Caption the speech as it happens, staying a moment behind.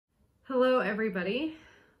Hello everybody.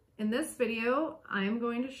 In this video, I am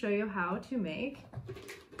going to show you how to make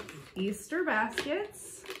Easter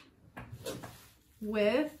baskets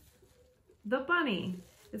with the bunny.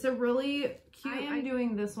 It's a really cute, I'm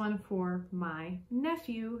doing this one for my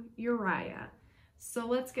nephew, Uriah. So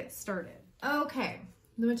let's get started. Okay,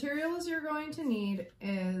 the materials you're going to need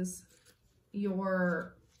is I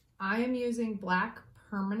am using black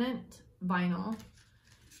permanent vinyl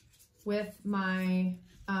with my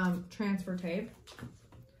transfer tape.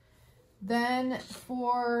 Then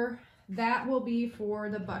that will be for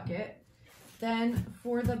the bucket. Then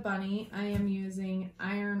for the bunny, I am using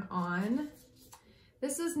iron-on.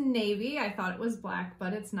 This is navy. I thought it was black,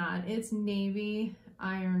 but it's not. It's navy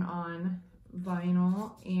iron-on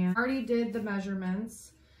vinyl. And I already did the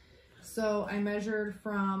measurements. So I measured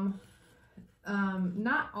from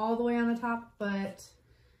not all the way on the top, but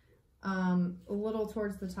a little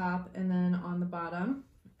towards the top and then on the bottom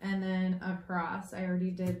and then across. I already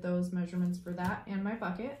did those measurements for that and my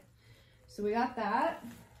bucket. So we got that.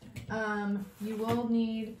 You will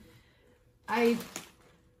need,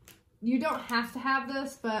 you don't have to have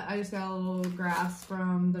this, but I just got a little grass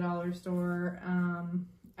from the dollar store.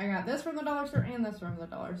 I got this from the dollar store and this from the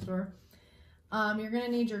dollar store. You're gonna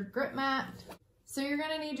need your grip mat. So you're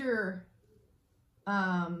gonna need your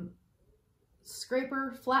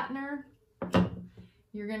scraper flattener.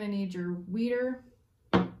 You're gonna need your weeder,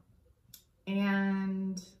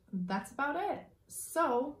 and that's about it.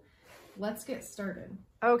 So let's get started.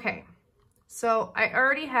 Okay, so I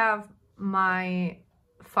already have my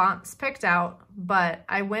fonts picked out, but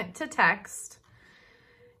I went to text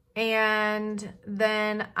and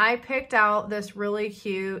then I picked out this really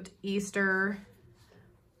cute Easter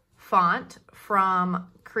font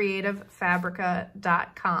from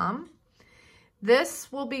creativefabrica.com.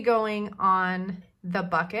 This will be going on the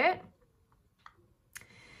bucket.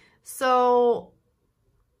 So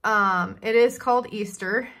it is called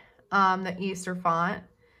Easter, the Easter font.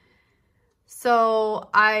 So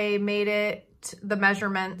I made it the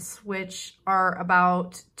measurements, which are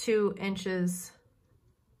about 2 inches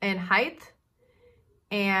in height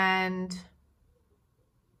and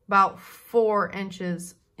about 4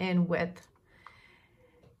 inches in width.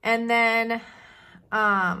 And then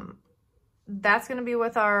that's going to be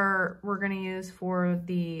what we're going to use for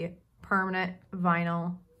the permanent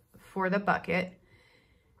vinyl for the bucket.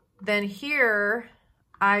 Then here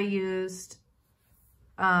I used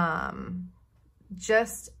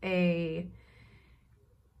just a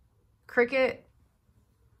Cricut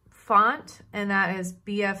font, and that is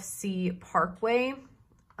BFC Parkway.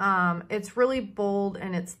 It's really bold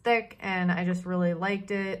and it's thick, and I just really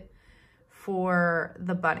liked it for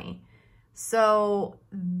the bunny. So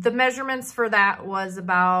the measurements for that was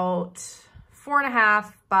about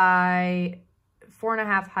 4.5 by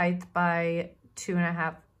 4.5 height by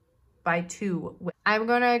 2.5 by 2 width. I'm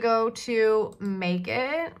gonna go to make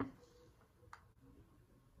it.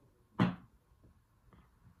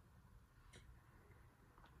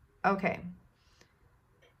 Okay.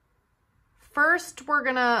 First,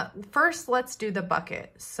 let's do the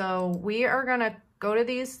bucket. So we are gonna go to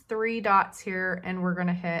these 3 dots here and we're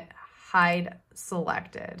gonna hit hide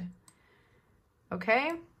selected.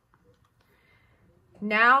 Okay.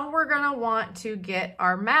 Now we're gonna want to get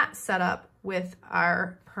our mat set up with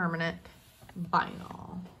our permanent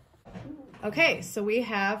vinyl. Okay, so we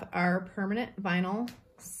have our permanent vinyl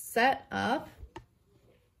set up.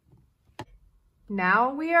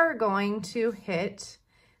 Now we are going to hit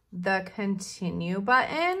the continue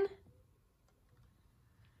button.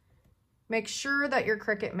 Make sure that your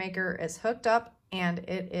Cricut Maker is hooked up and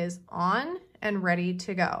it is on and ready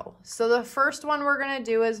to go. So the first one we're gonna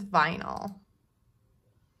do is vinyl.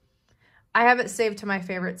 I have it saved to my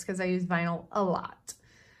favorites because I use vinyl a lot.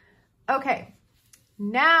 Okay,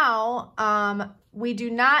 now we do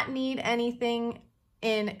not need anything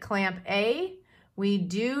in clamp A. We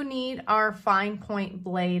do need our fine point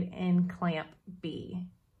blade in clamp B.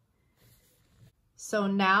 So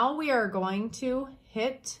now we are going to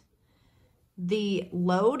hit the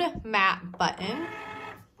load mat button.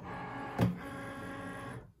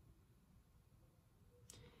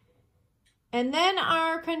 And then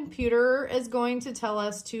our computer is going to tell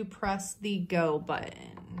us to press the go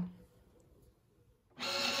button.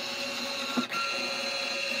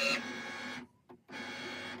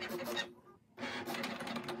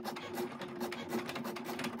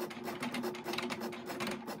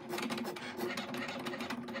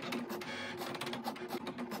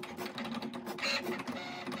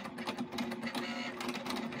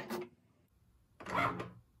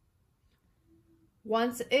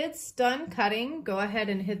 Once it's done cutting, go ahead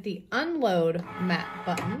and hit the unload mat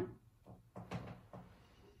button.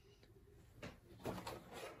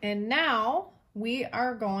 And now we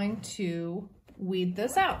are going to weed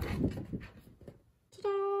this out.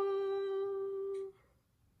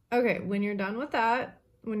 Okay, when you're done with that,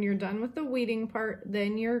 when you're done with the weeding part,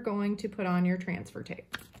 then you're going to put on your transfer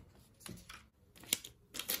tape.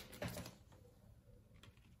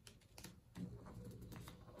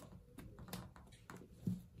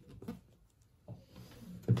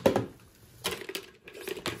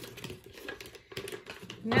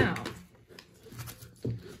 Now,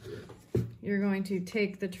 you're going to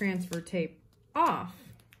take the transfer tape off.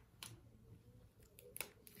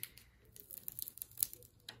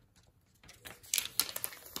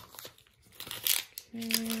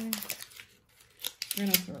 Okay, we're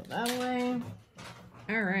gonna throw that away.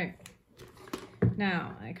 All right,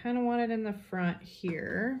 now I kind of want it in the front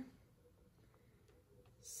here.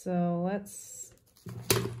 So let's,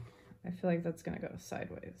 I feel like that's gonna go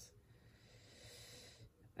sideways.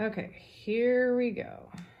 Okay, here we go.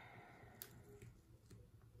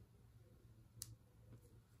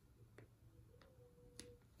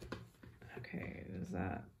 Okay, does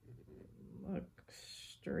that look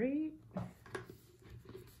straight?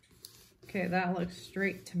 Okay, that looks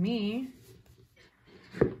straight to me.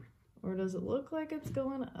 Or does it look like it's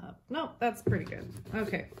going up? Nope, that's pretty good.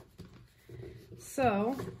 Okay.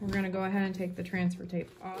 So we're gonna go ahead and take the transfer tape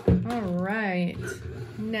off. All right.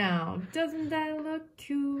 Now, doesn't that look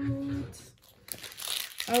cute?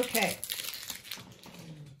 Okay.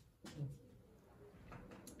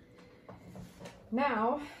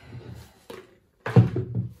 Now,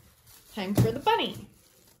 time for the bunny.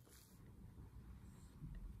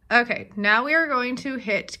 Okay, now we are going to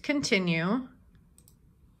hit continue.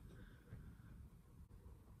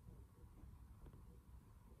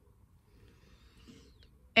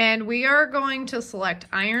 And we are going to select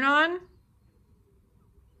iron on.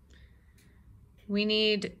 We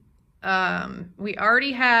need, we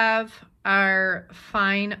already have our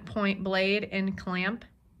fine point blade in clamp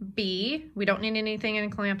B. We don't need anything in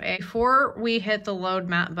clamp A. Before we hit the load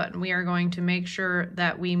mat button, we are going to make sure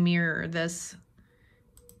that we mirror this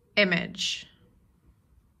image.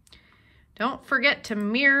 Don't forget to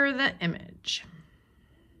mirror the image.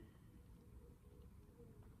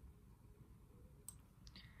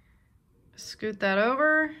 Scoot that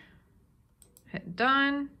over, hit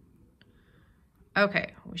done.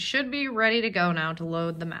 Okay, we should be ready to go now to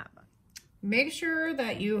load the map. Make sure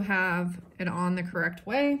that you have it on the correct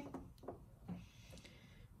way.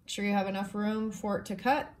 Make sure you have enough room for it to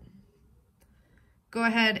cut. Go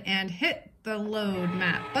ahead and hit the load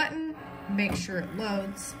map button. Make sure it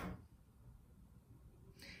loads.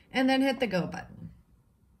 And then hit the go button.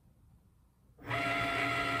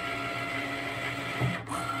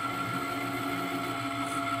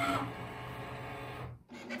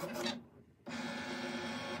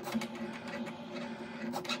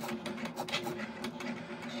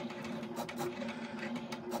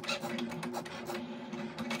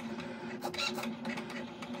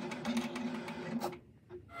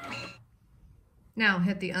 Now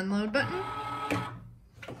hit the unload button.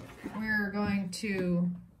 We're going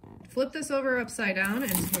to flip this over upside down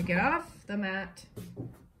and take it off the mat.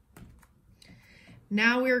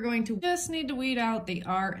 Now we're going to just need to weed out the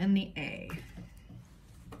R and the A.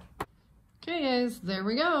 Okay guys, there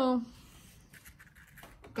we go.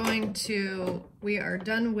 We are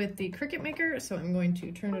done with the Cricut Maker, so I'm going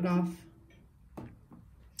to turn it off.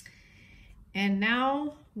 And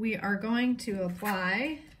now we are going to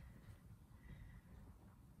apply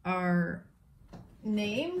our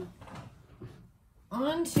name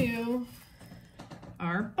onto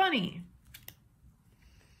our bunny.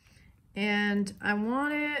 And I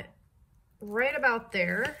want it right about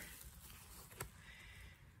there.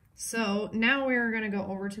 So now we're gonna go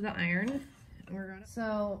over to the iron.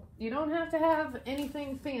 So you don't have to have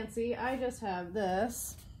anything fancy. I just have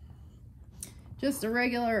this. Just a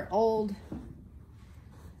regular old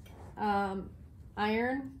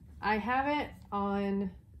iron. I have it on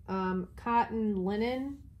cotton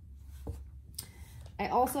linen. I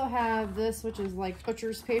also have this, which is like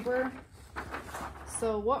butcher's paper.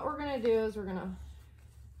 So what we're gonna do is we're gonna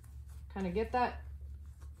kind of get that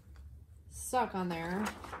stuck on there.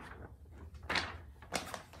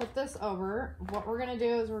 Put this over. What we're gonna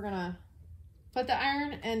do is we're gonna put the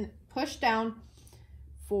iron and push down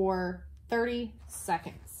for 30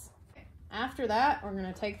 seconds. After that, we're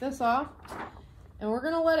gonna take this off and we're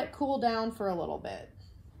gonna let it cool down for a little bit.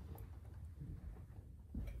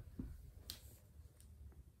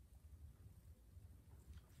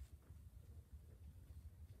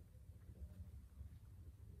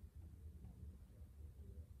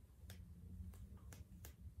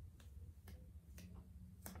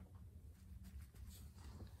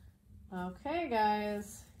 Okay,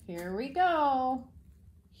 guys, here we go.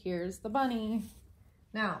 Here's the bunny.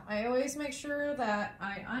 Now, I always make sure that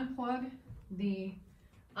I unplug the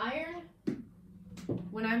iron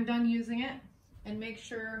when I'm done using it, and make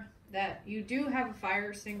sure that you do have a fire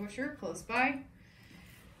extinguisher close by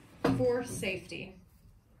for safety.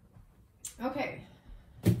 Okay,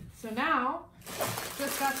 so now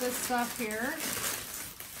just got this stuff here,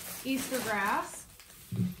 Easter grass,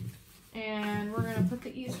 and we're gonna put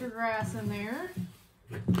the Easter grass in there.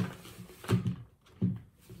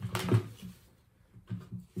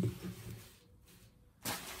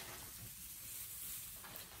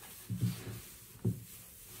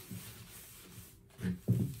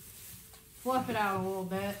 Fluff it out a little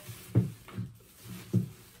bit.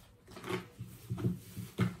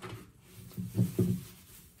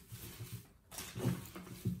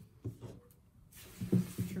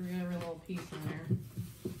 Make sure we get every little piece in there.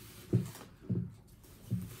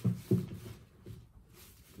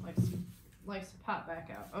 Likes to pop back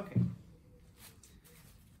out. Okay.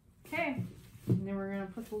 Okay. And then we're gonna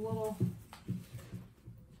put the little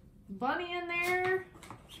bunny in there.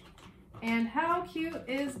 And how cute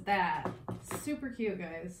is that? Super cute,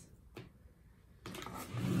 guys.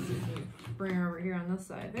 Bring her over here on this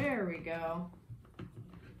side. There we go.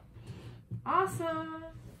 Awesome.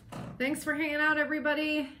 Thanks for hanging out,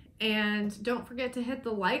 everybody. And don't forget to hit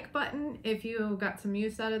the like button if you got some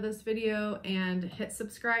use out of this video, and hit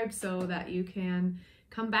subscribe so that you can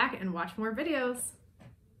come back and watch more videos.